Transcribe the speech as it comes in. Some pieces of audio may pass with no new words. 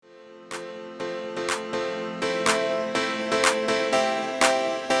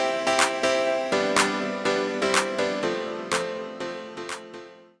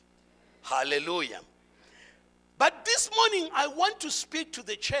Hallelujah. But this morning, I want to speak to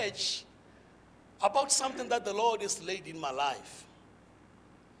the church about something that the Lord has laid in my life.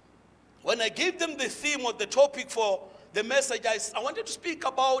 When I gave them the theme or the topic for the message, I wanted to speak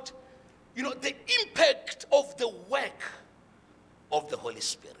about, the impact of the work of the Holy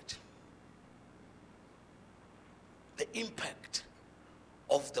Spirit. The impact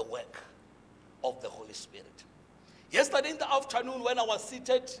of the work of the Holy Spirit. Yesterday in the afternoon, when I was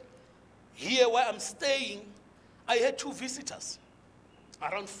seated here where I'm staying, I had two visitors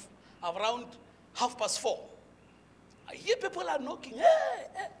around 4:30. I hear people are knocking. Hey,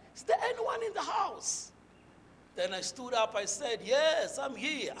 is there anyone in the house? Then I stood up. I said, yes, I'm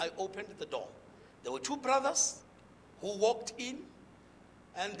here. I opened the door. There were two brothers who walked in,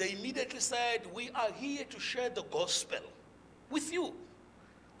 and they immediately said, we are here to share the gospel with you.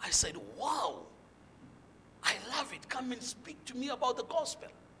 I said, wow, I love it. Come and speak to me about the gospel.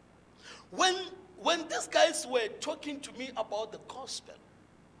 When these guys were talking to me about the gospel,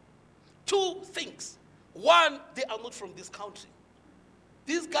 two things. One, they are not from this country.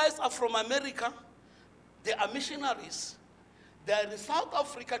 These guys are from America. They are missionaries. They are in South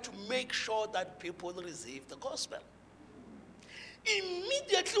Africa to make sure that people receive the gospel.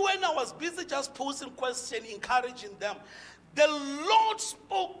 Immediately when I was busy just posing questions, encouraging them, the Lord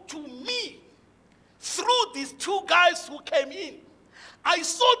spoke to me through these two guys who came in. I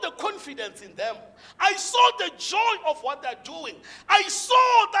saw the confidence in them. I saw the joy of what they're doing. I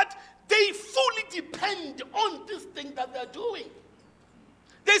saw that they fully depend on this thing that they're doing.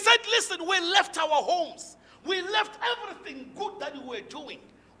 They said, listen, we left our homes. We left everything good that we were doing.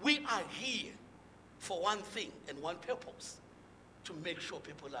 We are here for one thing and one purpose, to make sure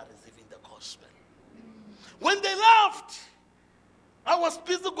people are receiving the gospel. When they left, I was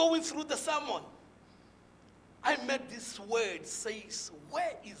busy going through the sermon. I met this word says,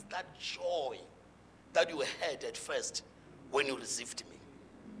 where is that joy that you had at first when you received me?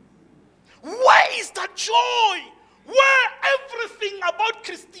 Where is that joy? Where everything about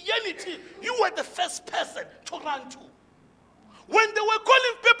Christianity, you were the first person to run to. When they were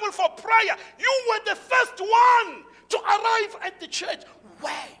calling people for prayer, you were the first one to arrive at the church.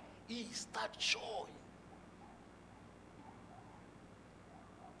 Where is that joy?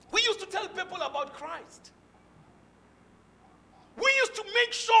 We used to tell people about Christ. We used to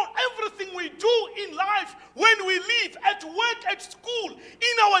make sure everything we do in life, when we live, at work, at school,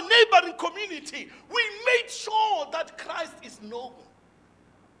 in our neighboring community, we made sure that Christ is known.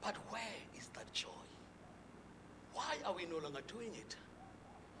 But where is that joy? Why are we no longer doing it?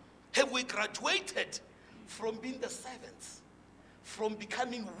 Have we graduated from being the servants, from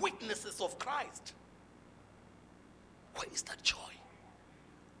becoming witnesses of Christ? Where is that joy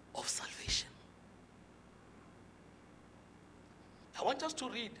of salvation? I want us to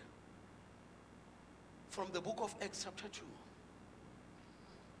read from the book of Acts chapter 2.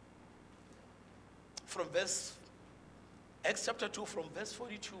 Acts chapter 2 from verse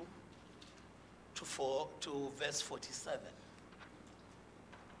 42 to verse 47.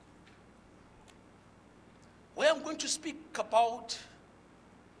 Where I'm going to speak about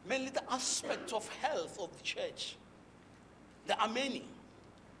mainly the aspect of health of the church. There are many.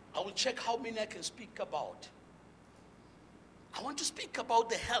 I will check how many I can speak about. I want to speak about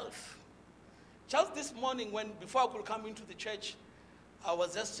the health. Just this morning, before I could come into the church, I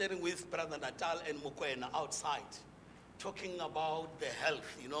was just sharing with Brother Natal and Mukwena outside, talking about the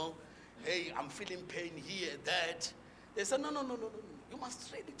health, Hey, I'm feeling pain here, that. They said, no. You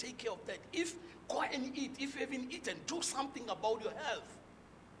must really take care of that. Go and eat. If you haven't eaten, do something about your health.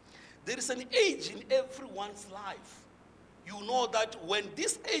 There is an age in everyone's life. You know that when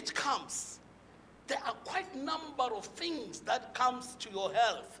this age comes, there are quite a number of things that comes to your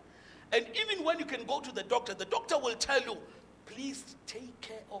health. And even when you can go to the doctor will tell you, please take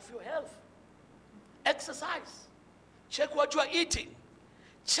care of your health. Exercise. Check what you are eating.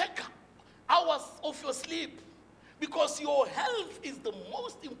 Check hours of your sleep. Because your health is the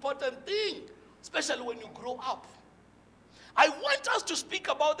most important thing, especially when you grow up. I want us to speak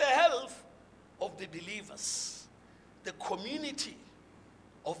about the health of the believers, the community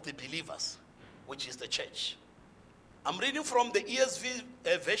of the believers, which is the church. I'm reading from the ESV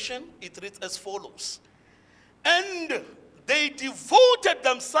version. It reads as follows. And they devoted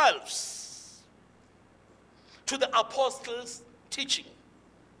themselves to the apostles' teaching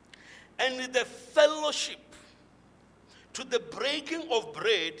and the fellowship, to the breaking of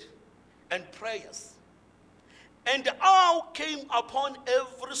bread and prayers. And awe came upon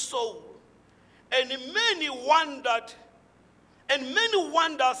every soul, and many wonders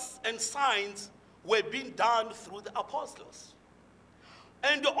and signs were being done through the apostles.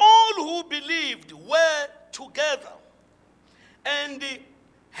 And all who believed were together and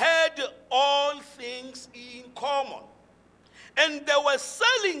had all things in common. And they were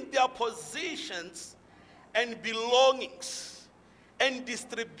selling their possessions and belongings and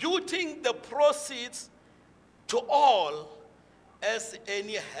distributing the proceeds to all as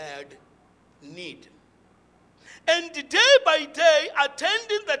any had need. And day by day,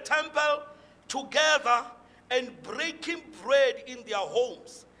 attending the temple together and breaking bread in their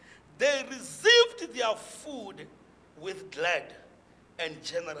homes, they received their food with glad and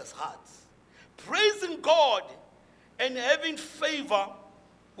generous hearts, praising God and having favor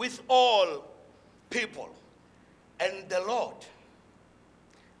with all people. And the Lord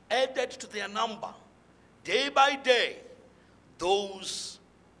added to their number, day by day, those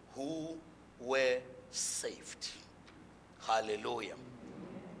who were saved. Hallelujah.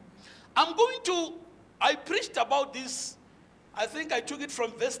 I preached about this. I think I took it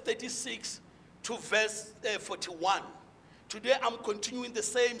from verse 36 to verse 41. Today I'm continuing the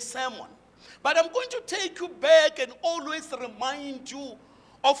same sermon. But I'm going to take you back and always remind you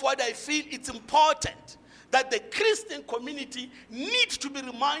of what I feel it's important that the Christian community needs to be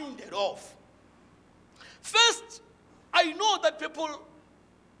reminded of. First, I know that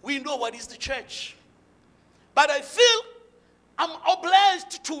we know what is the church. But I feel I'm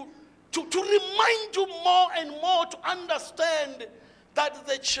obliged to remind you more and more to understand that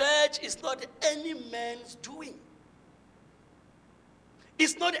the church is not any man's doing.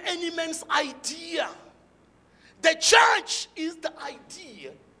 It's not any man's idea. The church is the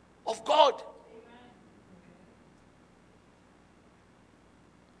idea of God.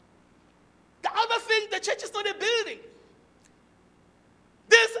 The other thing, the church is not a building.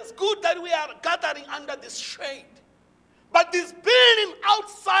 This is good that we are gathering under this shade. But this building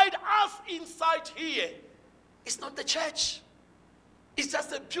outside us, inside here, is not the church. It's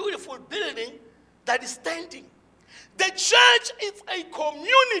just a beautiful building that is standing. The church is a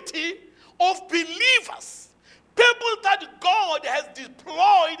community of believers, people that God has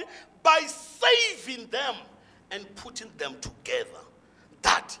deployed by saving them and putting them together.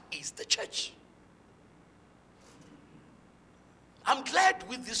 That is the church. I'm glad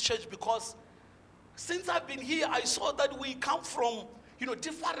with this church because since I've been here, I saw that we come from,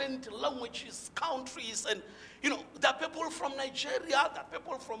 different languages, countries, and, there are people from Nigeria, there are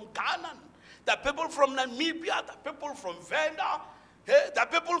people from Ghana, there are people from Namibia, there are people from Venda, there are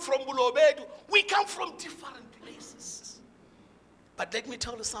people from Bulobedu. We come from different places. But let me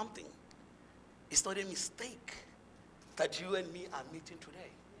tell you something. It's not a mistake that you and me are meeting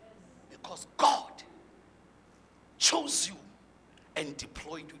today. Because God chose you and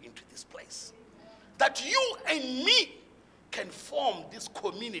deployed you into this place. That you and me can form this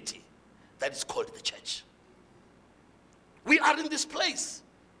community that is called the church. We are in this place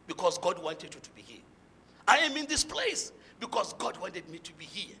because God wanted you to be here. I am in this place because God wanted me to be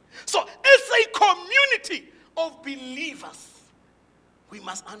here. So as a community of believers, we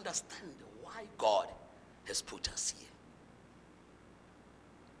must understand why God has put us here.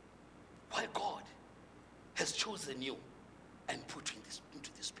 Why God has chosen you and put you into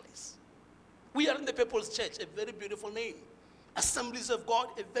this place. We are in the People's Church, a very beautiful name. Assemblies of God,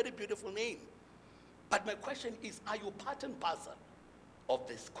 a very beautiful name. But my question is, are you part and parcel of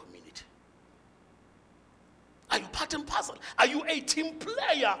this community? Are you part and parcel? Are you a team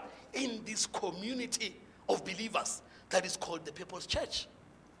player in this community of believers that is called the People's Church?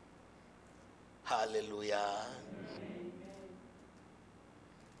 Hallelujah. Amen.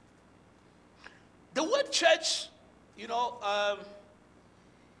 The word church,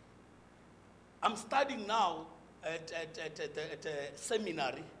 I'm studying now at a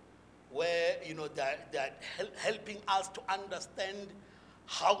seminary where, they're helping us to understand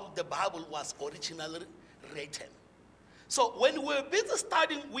how the Bible was originally written. So when we were busy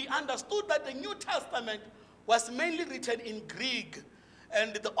studying, we understood that the New Testament was mainly written in Greek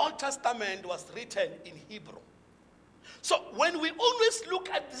and the Old Testament was written in Hebrew. So when we always look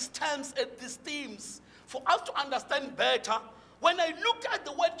at these terms, at these themes, for us to understand better, when I looked at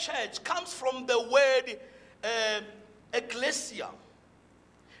the word church, comes from the word ecclesia.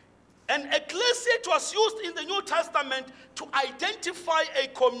 And ecclesia was used in the New Testament to identify a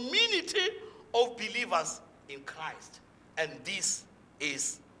community of believers in Christ. And this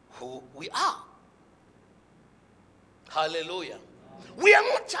is who we are. Hallelujah. We are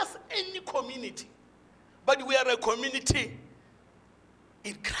not just any community, but we are a community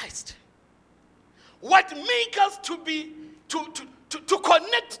in Christ. What makes us to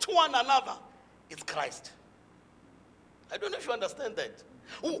connect to one another is Christ. I don't know if you understand that.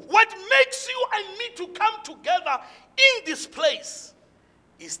 What makes you and me to come together in this place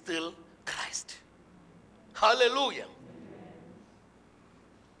is still Christ. Hallelujah.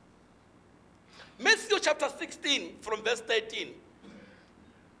 Matthew chapter 16 from verse 13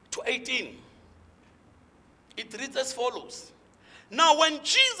 to 18. It reads as follows. Now when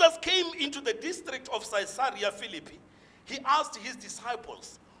Jesus came into the district of Caesarea Philippi, he asked his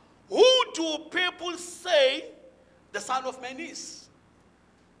disciples, who do people say the Son of Man is?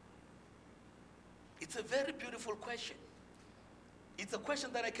 It's a very beautiful question. It's a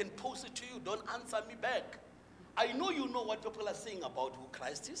question that I can pose it to you. Don't answer me back. I know you know what people are saying about who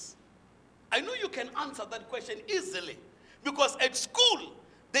Christ is. I know you can answer that question easily. Because at school,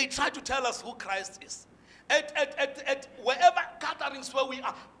 they try to tell us who Christ is. At wherever gatherings where we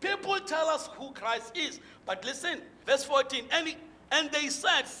are, people tell us who Christ is. But listen, verse 14. And they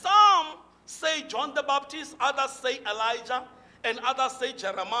said, some say John the Baptist, others say Elijah, and others say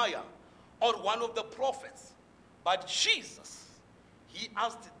Jeremiah, or one of the prophets. But Jesus, he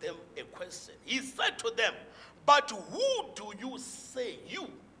asked them a question. He said to them, but who do you say, you,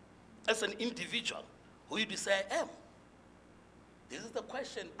 as an individual, who do you say I am? This is the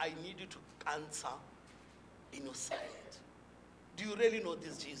question I need you to answer in your silence. Do you really know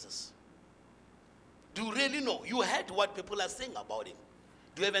this Jesus? Do you really know? You heard what people are saying about him.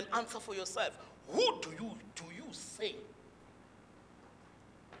 Do you have an answer for yourself? Who do you say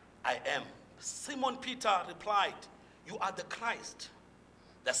I am? Simon Peter replied, you are the Christ,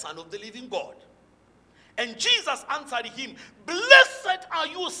 the Son of the living God. And Jesus answered him, blessed are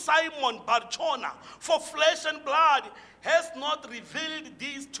you, Simon Bar-Jonah, for flesh and blood has not revealed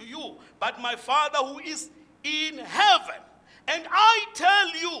this to you, but my Father who is in heaven. And I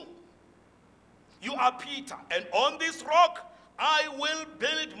tell you, you are Peter, and on this rock I will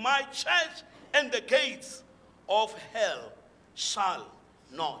build my church, and the gates of hell shall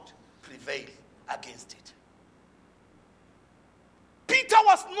not prevail against it. Peter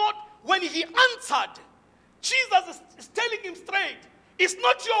was not, when he answered, Jesus is telling him straight, it's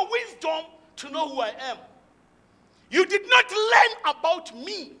not your wisdom to know who I am. You did not learn about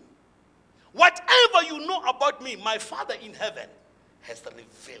me. Whatever you know about me, my Father in heaven has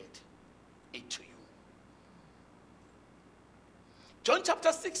revealed it to you. John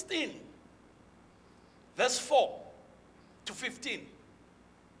chapter 16, verse 4 to 15.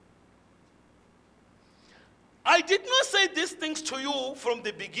 I did not say these things to you from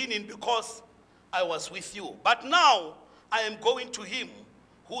the beginning because I was with you. But now I am going to him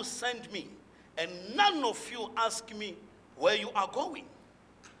who sent me, and none of you ask me where you are going.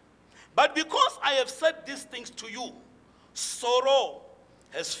 But because I have said these things to you, sorrow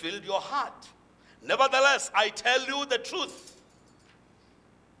has filled your heart. Nevertheless, I tell you the truth.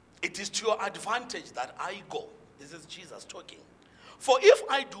 It is to your advantage that I go. This is Jesus talking. For if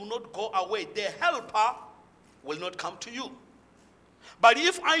I do not go away, the helper will not come to you. But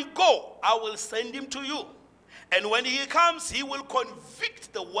if I go, I will send him to you. And when he comes, he will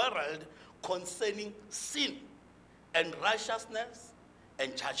convict the world concerning sin and righteousness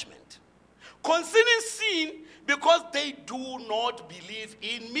and judgment. Concerning sin, because they do not believe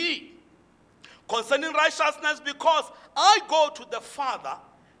in me. Concerning righteousness, because I go to the Father,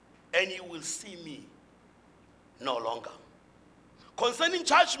 and you will see me no longer. Concerning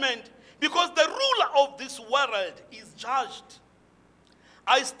judgment, because the ruler of this world is judged.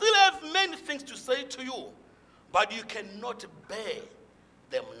 I still have many things to say to you, but you cannot bear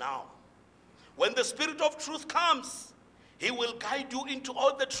them now. When the Spirit of truth comes, he will guide you into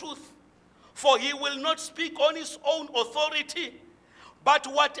all the truth. For he will not speak on his own authority, but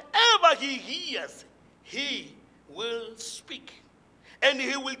whatever he hears, he will speak. And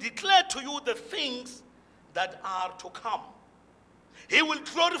he will declare to you the things that are to come. He will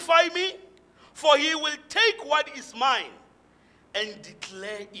glorify me, for he will take what is mine and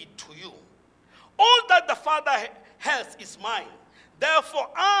declare it to you. All that the Father has is mine. Therefore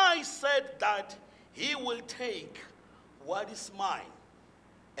I said that he will take what is mine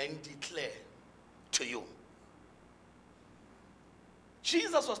and declare to you.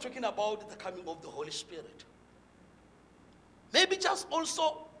 Jesus was talking about the coming of the Holy Spirit. Maybe just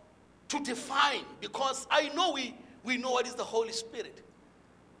also to define, because I know we know what is the Holy Spirit.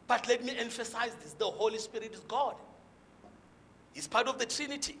 But let me emphasize this. The Holy Spirit is God. He's part of the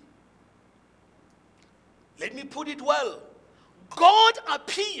Trinity. Let me put it well. God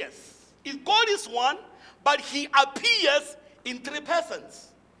appears. God is one, but he appears in three persons.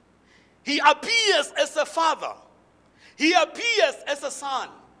 He appears as a father. He appears as a son.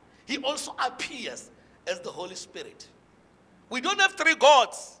 He also appears as the Holy Spirit. We don't have three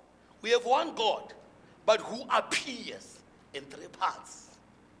gods. We have one God, but who appears in three parts.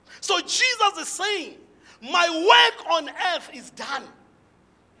 So Jesus is saying, my work on earth is done.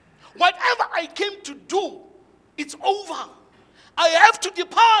 Whatever I came to do, it's over. I have to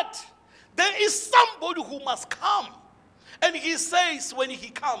depart. There is somebody who must come. And he says when he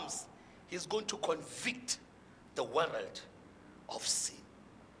comes, he's going to convict the world of sin.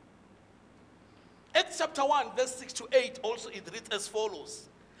 Acts chapter 1, verse 6 to 8, also it reads as follows.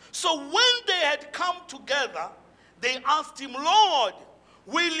 So when they had come together, they asked him, Lord,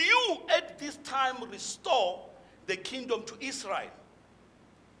 will you at this time restore the kingdom to Israel?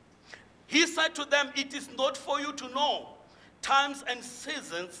 He said to them, it is not for you to know times and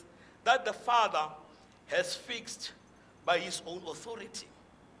seasons that the Father has fixed by his own authority.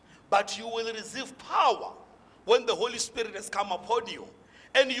 But you will receive power when the Holy Spirit has come upon you.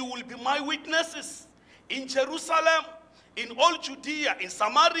 And you will be my witnesses in Jerusalem, in all Judea, in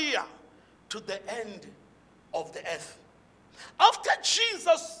Samaria, to the end of the earth. After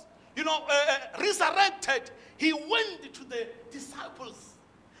Jesus, resurrected, he went to the disciples.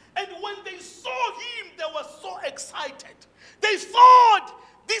 And when they saw him, they were so excited. They thought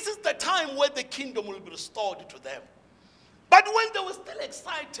this is the time where the kingdom will be restored to them. But when they were still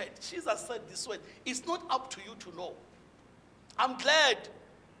excited, Jesus said this way, it's not up to you to know. I'm glad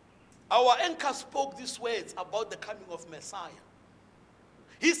our anchor spoke these words about the coming of Messiah.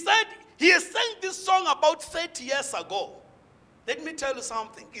 He said, he has sang this song about 30 years ago. Let me tell you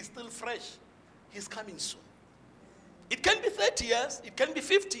something, it's still fresh. He's coming soon. It can be 30 years, it can be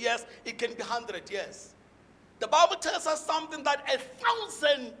 50 years, it can be 100 years. The Bible tells us something that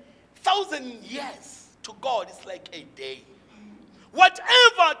 1,000 years to God is like a day.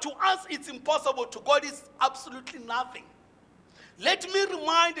 Whatever to us it's impossible, to God is absolutely nothing. Let me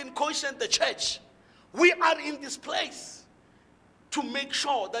remind and caution the church, we are in this place to make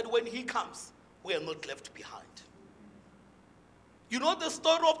sure that when he comes, we are not left behind. You know the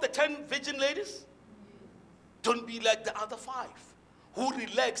story of the 10 virgin ladies? Don't be like the other 5 who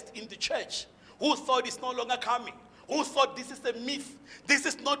relaxed in the church, who thought it's no longer coming, who thought this is a myth, this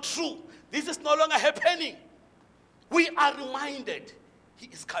is not true, this is no longer happening. We are reminded he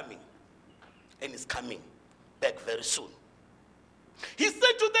is coming, and is coming back very soon. He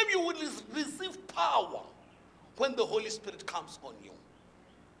said to them, you will receive power when the Holy Spirit comes on you.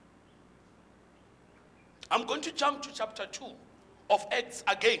 I'm going to jump to chapter 2 of Acts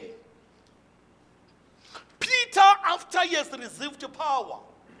again. Peter, after he has received power,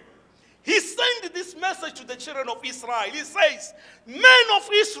 he sent this message to the children of Israel. He says, men of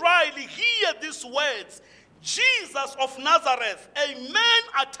Israel, hear these words. Jesus of Nazareth, a man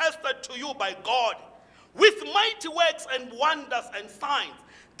attested to you by God, with mighty works and wonders and signs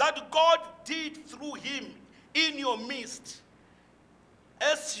that God did through him in your midst.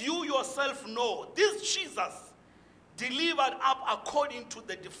 As you yourself know, this Jesus delivered up according to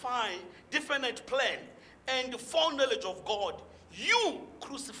the definite plan and foreknowledge of God, you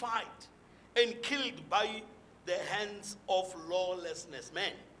crucified and killed by the hands of lawlessness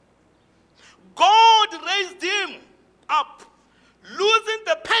men. God raised him up, losing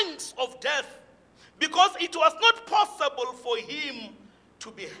the pangs of death, because it was not possible for him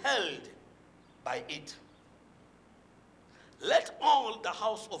to be held by it. Let all the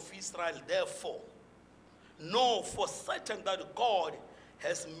house of Israel therefore know for certain that God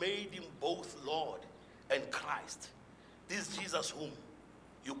has made him both Lord and Christ, this Jesus whom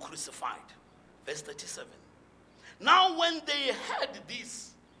you crucified. Verse 37. Now when they heard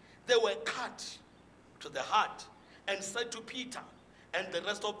this, they were cut to the heart and said to Peter and the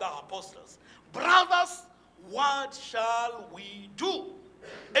rest of the apostles, brothers, what shall we do?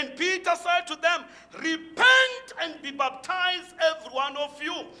 And Peter said to them, repent and be baptized, every one of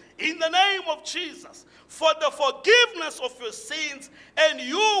you, in the name of Jesus, for the forgiveness of your sins, and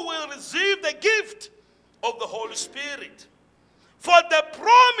you will receive the gift of the Holy Spirit. For the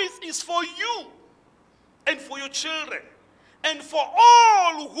promise is for you and for your children, and for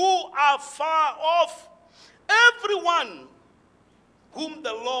all who are far off, everyone whom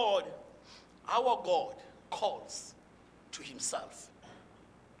the Lord our God calls to himself.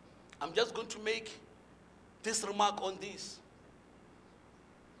 I'm just going to make this remark on this.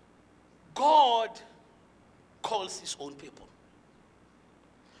 God calls his own people.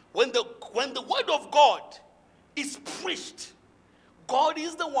 When the word of God is preached, God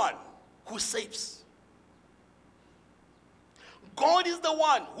is the one who saves. God is the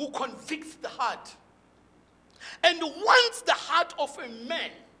one who convicts the heart. And once the heart of a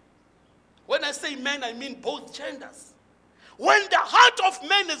man, when I say man, I mean both genders. When the heart of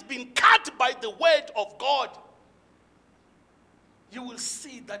man has been cut by the word of God, you will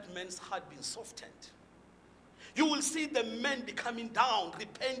see that man's heart being softened. You will see the man becoming down,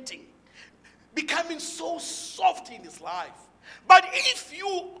 repenting, becoming so soft in his life. But if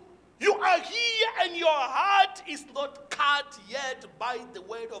you You are here and your heart is not cut yet by the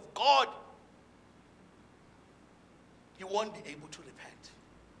word of God, you won't be able to repent.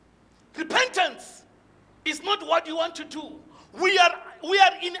 Repentance is not what you want to do. We are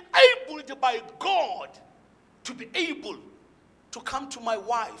enabled by God to be able to come to my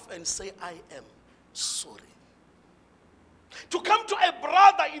wife and say, I am sorry. To come to a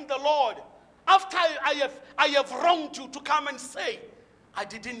brother in the Lord after I have wronged you, to come and say, I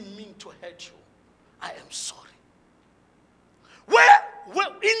didn't mean to hurt you. I am sorry. Where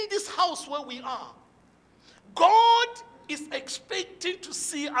in this house where we are, God is expecting to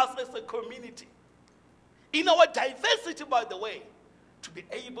see us as a community, in our diversity, by the way, to be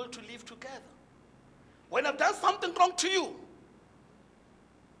able to live together. When I've done something wrong to you,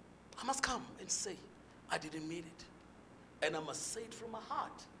 I must come and say, I didn't mean it. And I must say it from my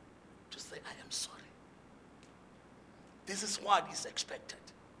heart to say, I am sorry. This is what is expected.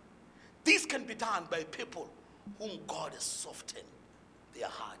 This can be done by people whom God has softened their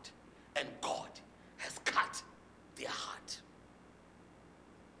heart, and God has cut their heart.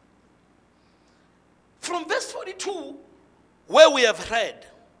 From verse 42, where we have read,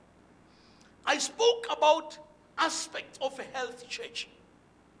 I spoke about aspects of a healthy church.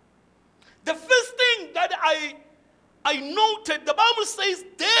 The first thing that I noted, the Bible says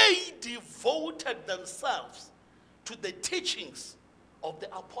they devoted themselves to the teachings of the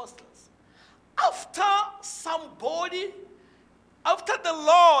apostles. After the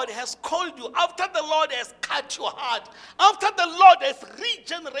Lord has called you, after the Lord has cut your heart, after the Lord has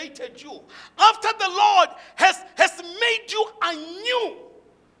regenerated you, after the Lord has made you anew,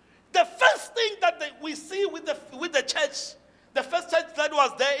 the first thing that we see with the church, the first church that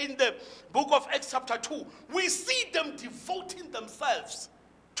was there in the book of Acts chapter 2, we see them devoting themselves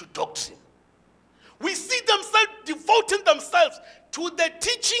to doctrine. We see themselves devoting themselves to the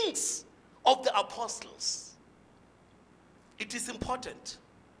teachings of the apostles. It is important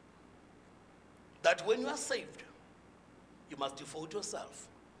that when you are saved, you must devote yourself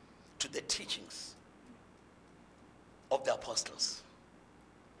to the teachings of the apostles.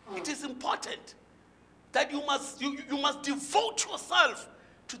 It is important that you must devote yourself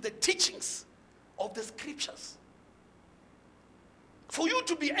to the teachings of the scriptures. For you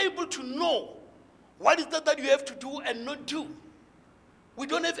to be able to know what is that you have to do and not do. We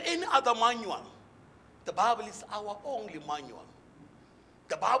don't have any other manual. The Bible is our only manual.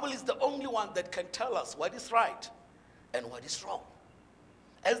 The Bible is the only one that can tell us what is right and what is wrong.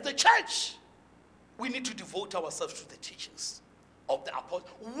 As the church, we need to devote ourselves to the teachings of the apostles.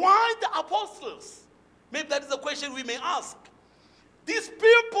 Why the apostles? Maybe that is a question we may ask. These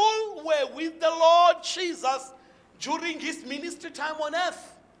people were with the Lord Jesus during his ministry time on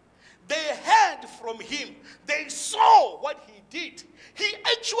earth. They heard from him. They saw what he did. He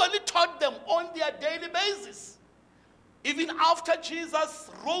actually taught them on their daily basis. Even after Jesus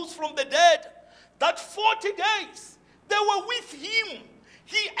rose from the dead, that 40 days, they were with him.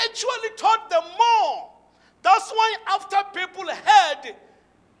 He actually taught them more. That's why after people heard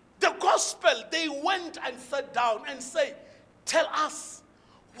the gospel, they went and sat down and said, tell us,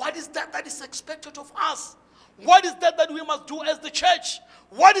 what is that is expected of us? What is that we must do as the church?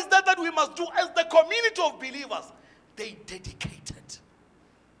 What is that we must do as the community of believers? They dedicated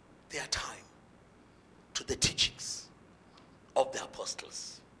their time to the teachings of the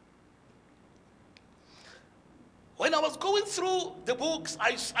apostles. When I was going through the books,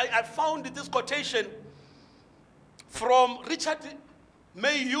 I found this quotation from Richard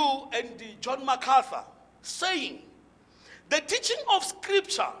Mayhew and John MacArthur saying, the teaching of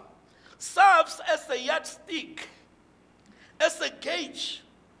Scripture serves as a yardstick, as a gauge,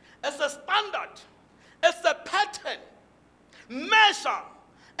 as a standard, as a pattern, measure,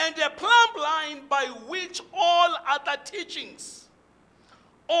 and a plumb line by which all other teachings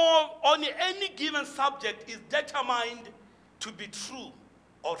on any given subject is determined to be true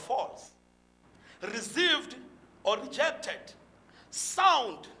or false, received or rejected,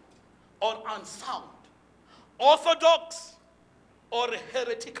 sound or unsound, orthodox or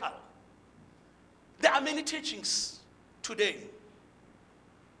heretical. There are many teachings today.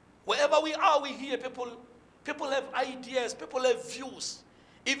 Wherever we are, we hear people have ideas, people have views,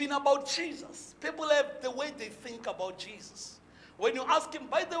 even about Jesus. People have the way they think about Jesus. When you ask him,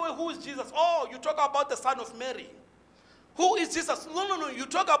 by the way, who is Jesus? Oh, you talk about the son of Mary. Who is Jesus? No. You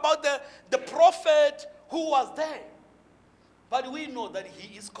talk about the prophet who was there. But we know that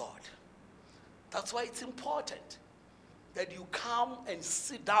he is God. That's why it's important that you come and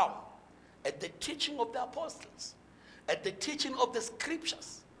sit down at the teaching of the apostles, at the teaching of the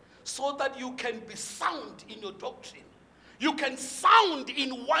scriptures, so that you can be sound in your doctrine. You can sound in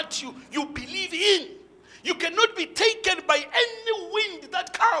what you believe in. You cannot be taken by any wind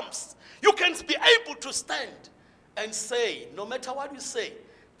that comes. You can be able to stand and say, no matter what you say,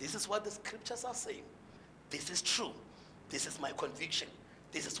 this is what the scriptures are saying. This is true. This is my conviction.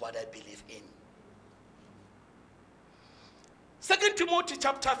 This is what I believe in. 2 Timothy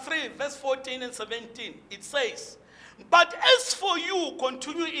chapter 3, verse 14 and 17, it says, but as for you,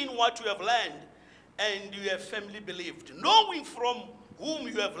 continue in what you have learned and you have firmly believed, knowing from whom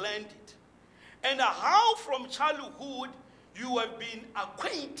you have learned it, and how from childhood you have been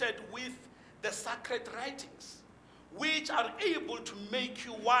acquainted with the sacred writings, which are able to make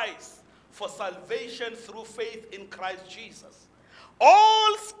you wise for salvation through faith in Christ Jesus.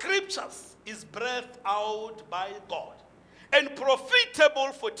 All scriptures is breathed out by God and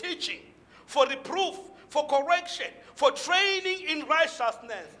profitable for teaching, for reproof, for correction, for training in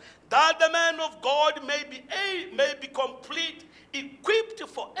righteousness, that the man of God may be complete, equipped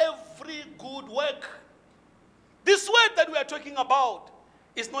for every good work. This word that we are talking about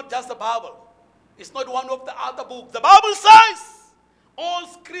is not just the Bible. It's not one of the other books. The Bible says all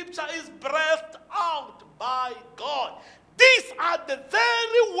scripture is breathed out by God. These are the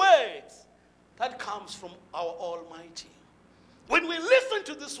very words that comes from our Almighty. When we listen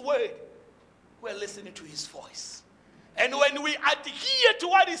to this word, we're listening to his voice. And when we adhere to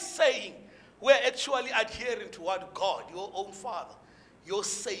what he's saying, we're actually adhering to what God, your own Father, your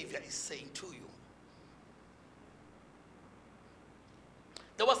Savior, is saying to you.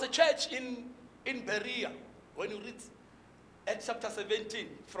 There was a church in Berea, when you read Acts chapter 17,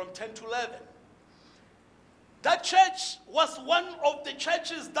 from 10 to 11. That church was one of the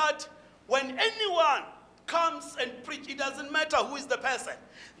churches that when anyone comes and preach, it doesn't matter who is the person.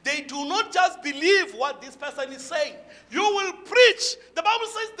 They do not just believe what this person is saying. You will preach. The Bible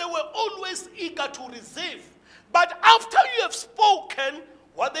says they were always eager to receive. But after you have spoken,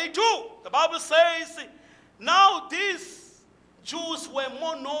 what they do? The Bible says, now these Jews were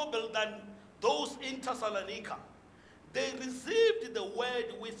more noble than those in Thessalonica. They received the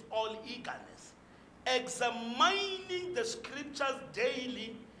word with all eagerness, examining the scriptures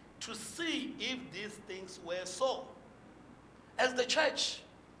daily to see if these things were so. As the church,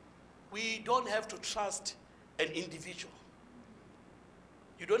 we don't have to trust an individual.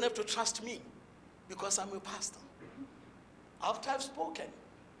 You don't have to trust me because I'm a pastor. After I've spoken,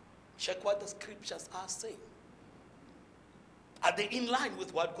 check what the scriptures are saying. Are they in line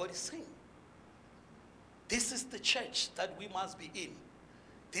with what God is saying? This is the church that we must be in.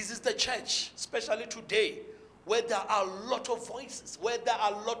 This is the church, especially today, where there are a lot of voices, where there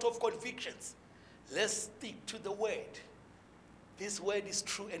are a lot of convictions. Let's stick to the word. This word is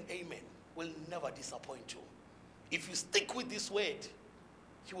true and amen. Will never disappoint you. If you stick with this word,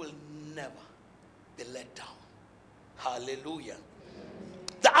 you will never be let down. Hallelujah.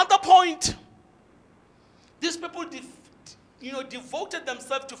 The other point, these people devoted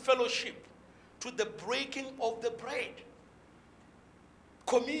themselves to fellowship, to the breaking of the bread.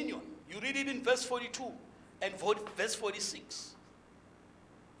 Communion. You read it in verse 42 and verse 46.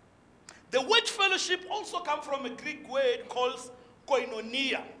 The word fellowship also comes from a Greek word called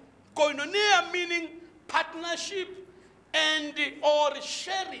koinonia. Koinonia meaning partnership and or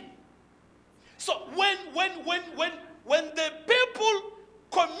sharing. So when the people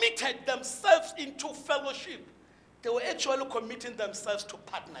committed themselves into fellowship, they were actually committing themselves to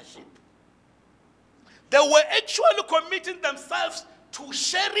partnership. They were actually committing themselves to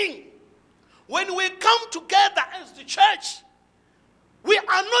sharing. When we come together as the church, we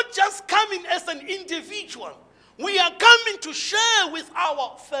are not just coming as an individual. We are coming to share with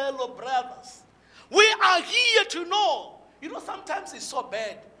our fellow brothers. We are here to know. Sometimes it's so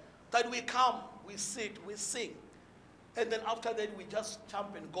bad that we come, we sit, we sing, and then after that we just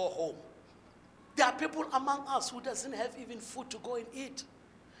jump and go home. There are people among us who doesn't have even food to go and eat.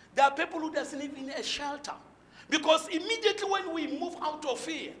 There are people who doesn't even have a shelter. Because immediately when we move out of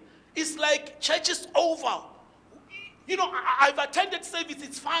here, it's like church is over. I've attended service,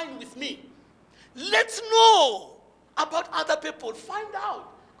 it's fine with me. Let's know about other people. Find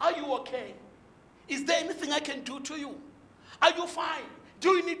out, are you okay? Is there anything I can do to you? Are you fine? Do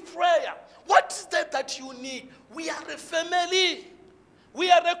you need prayer? What is that you need? We are a family. We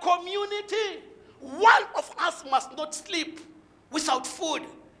are a community. One of us must not sleep without food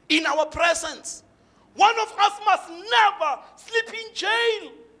in our presence. One of us must never sleep in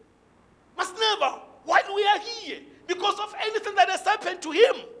jail. Must never, while we are here, because of anything that has happened to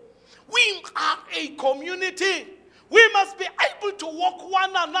him. We are a community. We must be able to walk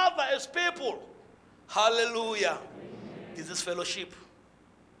one another as people. Hallelujah. This is fellowship.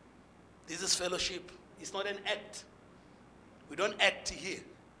 This is fellowship. It's not an act. We don't act here.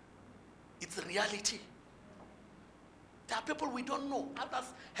 It's a reality. There are people we don't know. Others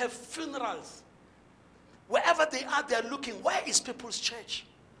have funerals. Wherever they are looking, where is people's church?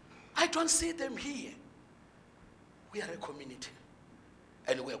 I don't see them here. We are a community.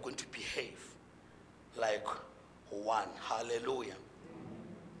 And we are going to behave like one. Hallelujah.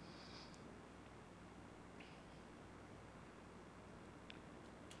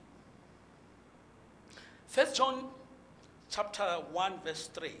 First John chapter 1 verse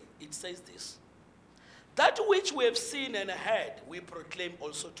 3, it says this. That which we have seen and heard, we proclaim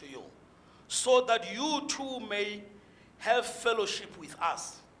also to you, so that you too may have fellowship with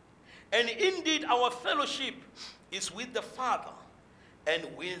us. And indeed, our fellowship is with the Father and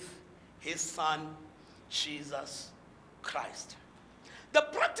with his Son, Jesus Christ. The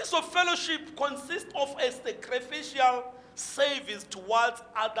practice of fellowship consists of a sacrificial service towards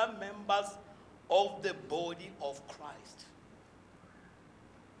other members of the body of Christ.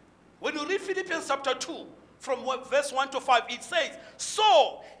 When you read Philippians chapter 2, from verse 1 to 5, it says,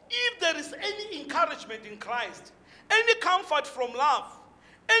 so, if there is any encouragement in Christ, any comfort from love,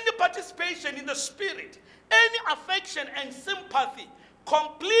 any participation in the Spirit, any affection and sympathy,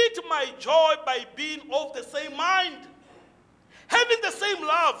 complete my joy by being of the same mind, having the same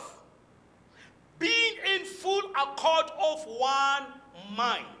love, being in full accord of one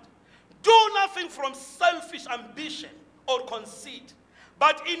mind. Do nothing from selfish ambition or conceit,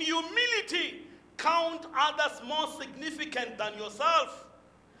 but in humility count others more significant than yourself.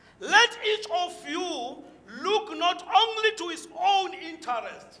 Let each of you look not only to his own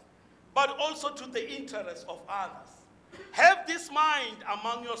interest, but also to the interest of others. Have this mind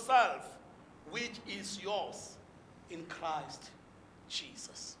among yourselves, which is yours in Christ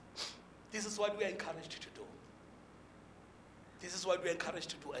Jesus. This is what we are encouraged to do. This is what we are encouraged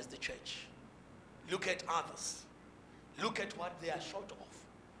to do as the church. Look at others. Look at what they are short of.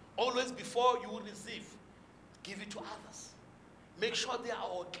 Always before you receive, give it to others. Make sure they are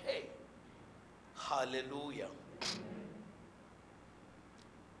okay. Hallelujah.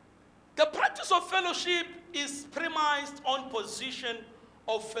 The practice of fellowship is premised on position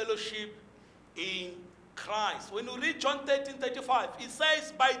of fellowship in Christ. When you read John 13:35, it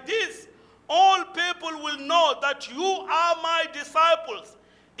says, by this all people will know that you are my disciples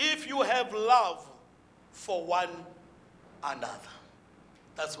if you have love for one another.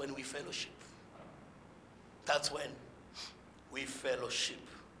 That's when we fellowship. That's when we fellowship.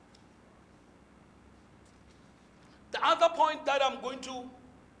 The other point that I'm going to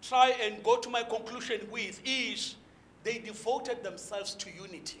try and go to my conclusion with is they devoted themselves to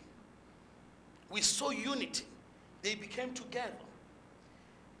unity. We saw unity. They became together.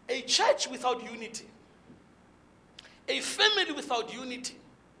 A church without unity, a family without unity,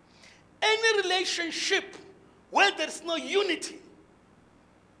 any relationship where there's no unity,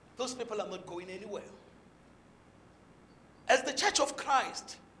 those people are not going anywhere. As the Church of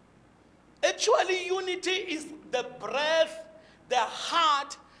Christ, actually unity is the breath, the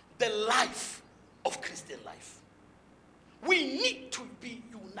heart, the life of Christian life. We need to be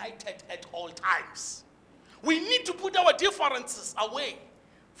united at all times. We need to put our differences away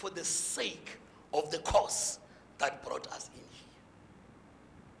for the sake of the cause that brought us in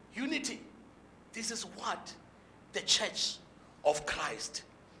here. Unity, this is what the Church of Christ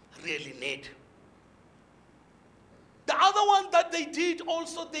really need. The other one that they did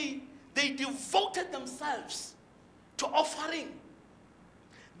also, they devoted themselves to offering.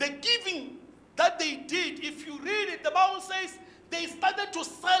 The giving that they did, if you read it, the Bible says they started to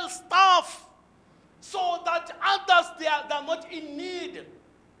sell stuff so that others, they are not in need.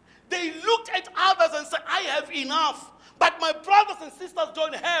 They looked at others and said, I have enough, but my brothers and sisters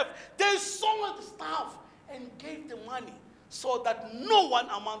don't have. They sold the stuff and gave the money so that no one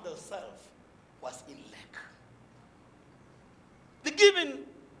among themselves was in lack. The giving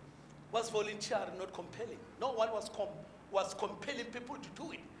was voluntary, not compelling. No one was compelling people to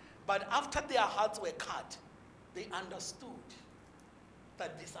do it. But after their hearts were cut, they understood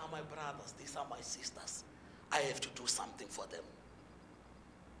that these are my brothers, these are my sisters. I have to do something for them.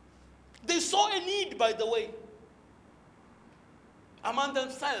 They saw a need, by the way, among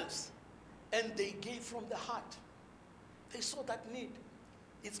themselves, and they gave from the heart. They saw that need.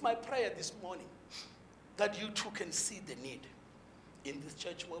 It's my prayer this morning that you too can see the need in this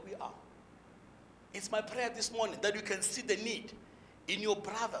church where we are. It's my prayer this morning that you can see the need in your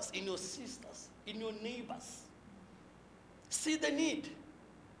brothers, in your sisters, in your neighbors. See the need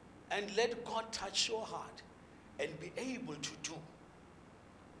and let God touch your heart and be able to do.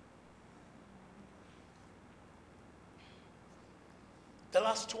 The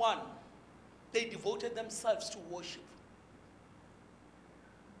last one, they devoted themselves to worship.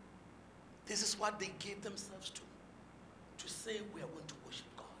 This is what they gave themselves to say we are going to worship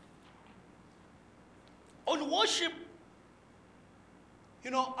God. On worship,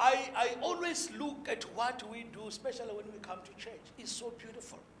 I always look at what we do, especially when we come to church. It's so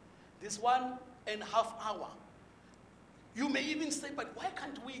beautiful. This 1.5 hour. You may even say, but why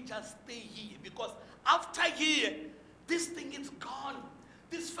can't we just stay here? Because after here, this thing is gone.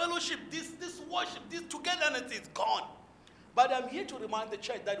 This fellowship, this worship, this togetherness is gone. But I'm here to remind the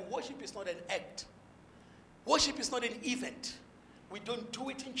church that worship is not an act. Worship is not an event. We don't do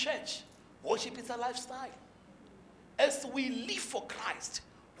it in church. Worship is a lifestyle. As we live for Christ,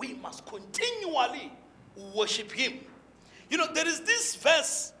 we must continually worship Him. There is this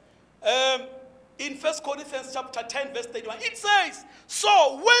verse in 1 Corinthians chapter 10, verse 31. It says,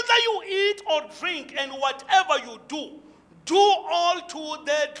 so whether you eat or drink and whatever you do all to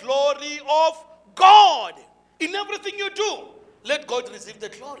the glory of God. In everything you do, let God receive the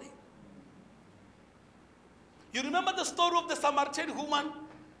glory. You remember the story of the Samaritan woman?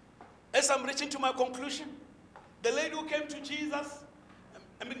 As I'm reaching to my conclusion, the lady who came to Jesus,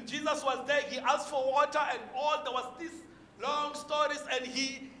 Jesus was there, he asked for water and all, there was these long stories, and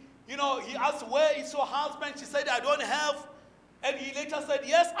he asked, where is your husband? She said, I don't have. And he later said,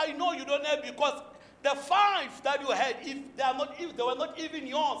 yes, I know you don't have, because the 5 that you had, if they were not even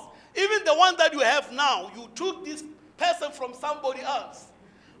yours, even the one that you have now, you took this person from somebody else.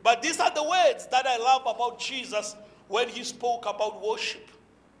 But these are the words that I love about Jesus when he spoke about worship.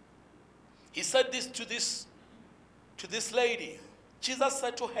 He said this to this lady. Jesus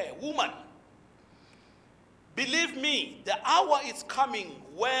said to her, woman, believe me, the hour is coming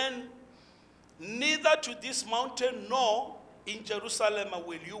when neither to this mountain nor in Jerusalem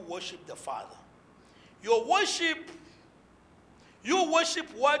will you worship the Father. You worship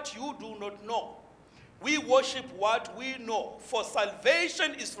what you do not know. We worship what we know, for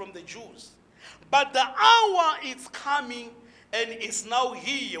salvation is from the Jews. But the hour is coming and is now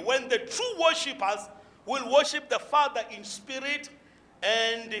here when the true worshipers will worship the Father in spirit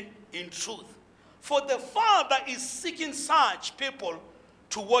and in truth. For the Father is seeking such people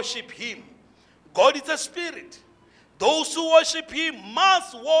to worship Him. God is a spirit. Those who worship Him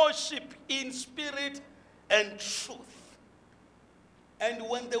must worship in spirit and truth. And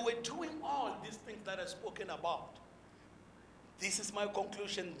when they were doing all these things that I've spoken about, this is my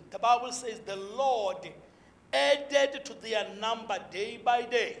conclusion. The Bible says the Lord added to their number day by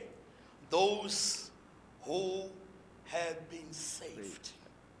day those who have been saved.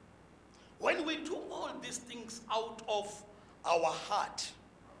 When we do all these things out of our heart,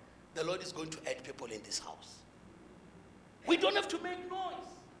 the Lord is going to add people in this house. We don't have to make noise.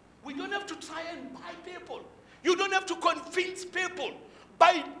 We don't have to try and buy people. You don't have to convince people.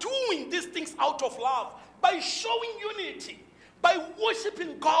 By doing these things out of love, by showing unity, by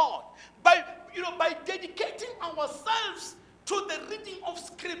worshiping God, by dedicating ourselves to the reading of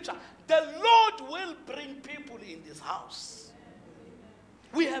Scripture, the Lord will bring people in this house.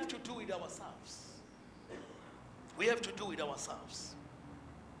 We have to do it ourselves. We have to do it ourselves.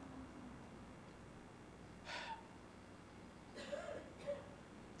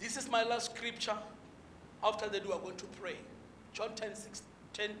 This is my last scripture. After that, we are going to pray. John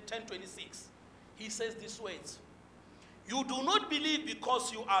 10:26. He says these words. You do not believe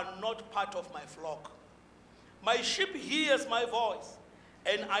because you are not part of my flock. My sheep hears my voice,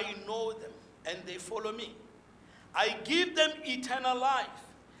 and I know them, and they follow me. I give them eternal life,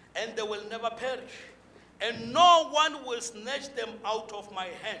 and they will never perish, and no one will snatch them out of my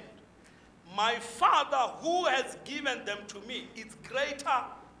hand. My Father who has given them to me is greater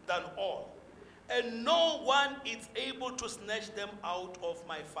than all, and no one is able to snatch them out of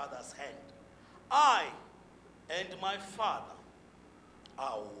my Father's hand. I and my Father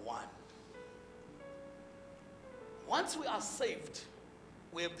are one. Once we are saved,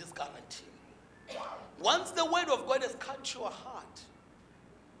 we have this guarantee. Once the word of God has cut your heart,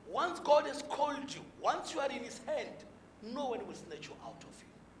 once God has called you, once you are in his hand, no one will snatch you out of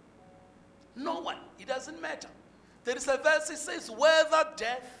you. No one. It doesn't matter. There is a verse that says, whether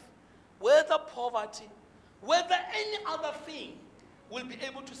death, whether poverty, whether any other thing will be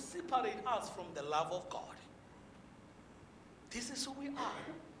able to separate us from the love of God. This is who we are.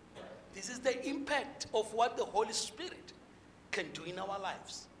 This is the impact of what the Holy Spirit can do in our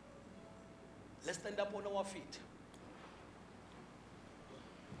lives. Let's stand up on our feet.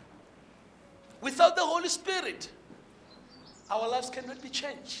 Without the Holy Spirit, our lives cannot be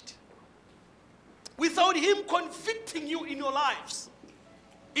changed. Without him convicting you in your lives,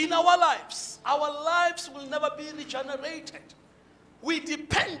 in our lives will never be regenerated. We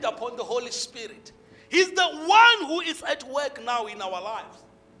depend upon the Holy Spirit. He's the one who is at work now in our lives.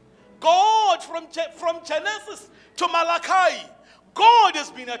 God, from Genesis to Malachi, God has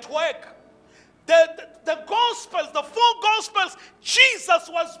been at work. The Gospels, the 4 Gospels, Jesus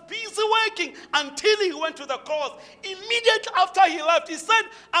was busy working until he went to the cross. Immediately after he left, he said,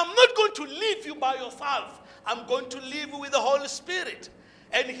 I'm not going to leave you by yourself. I'm going to leave you with the Holy Spirit.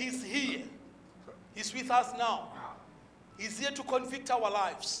 And he's here. He's with us now. He's here to convict our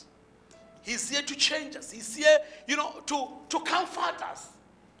lives. He's here to change us. He's here, to comfort us.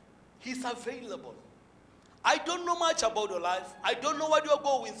 He's available. I don't know much about your life. I don't know what you're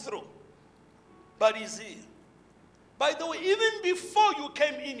going through. But he's here. By the way, even before you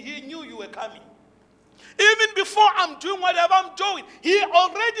came in, he knew you were coming. Even before I'm doing whatever I'm doing, he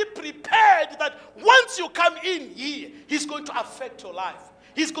already prepared that once you come in here, he's going to affect your life.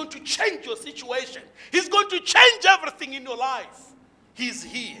 He's going to change your situation. He's going to change everything in your life. He's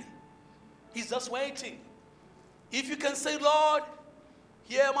here. He's just waiting. If you can say, Lord,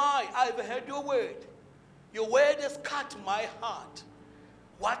 here am I. I've heard your word. Your word has cut my heart.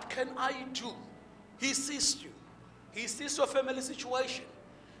 What can I do? He sees you. He sees your family situation.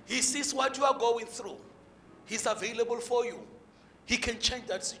 He sees what you are going through. He's available for you. He can change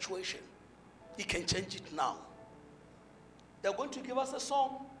that situation. He can change it now. They're going to give us a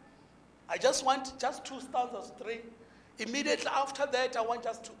song. I just want 2 stanzas, 3. Immediately after that, I want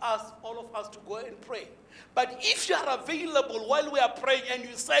us to ask all of us to go and pray. But if you are available while we are praying and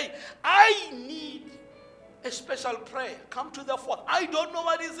you say, I need a special prayer, come to the front. I don't know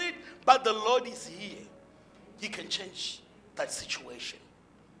what is it, but the Lord is here. He can change that situation.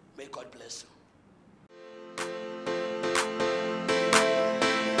 May God bless you.